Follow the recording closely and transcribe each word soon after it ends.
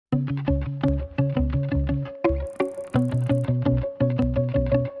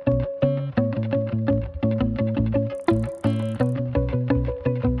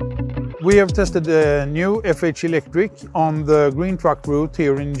We have tested the new FH Electric on the green truck route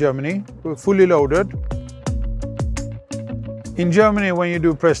here in Germany, fully loaded. In Germany, when you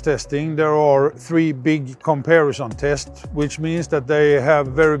do press testing, there are 3 big comparison tests, which means that they have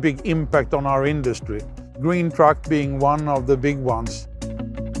very big impact on our industry. Green truck being one of the big ones.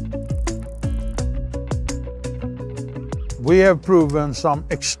 We have proven some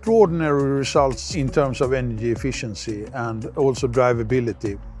extraordinary results in terms of energy efficiency and also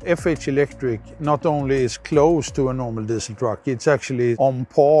drivability. FH Electric not only is close to a normal diesel truck, it's actually on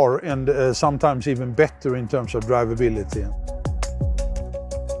par and sometimes even better in terms of drivability.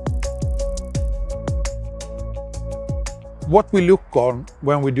 What we look on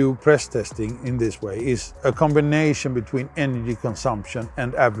when we do press testing in this way is a combination between energy consumption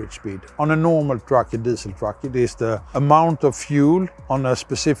and average speed. On a normal truck, a diesel truck, it is the amount of fuel on a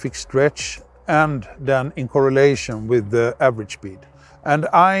specific stretch and then in correlation with the average speed. And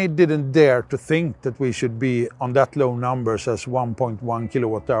I didn't dare to think that we should be on that low numbers as 1.1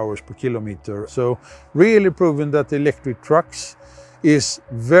 kilowatt hours per kilometer. So really proving that the electric trucks is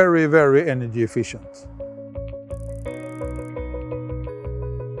very, very energy efficient.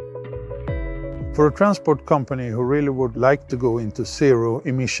 For a transport company who really would like to go into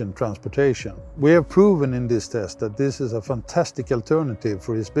zero-emission transportation, we have proven in this test that this is a fantastic alternative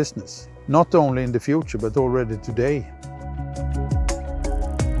for his business, not only in the future but already today.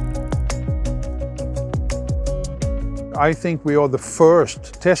 I think we are the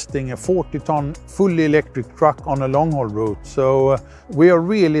first testing a 40-ton fully electric truck on a long-haul route. So we are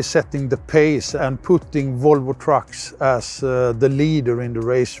really setting the pace and putting Volvo Trucks as the leader in the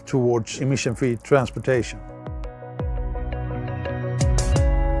race towards emission-free transportation.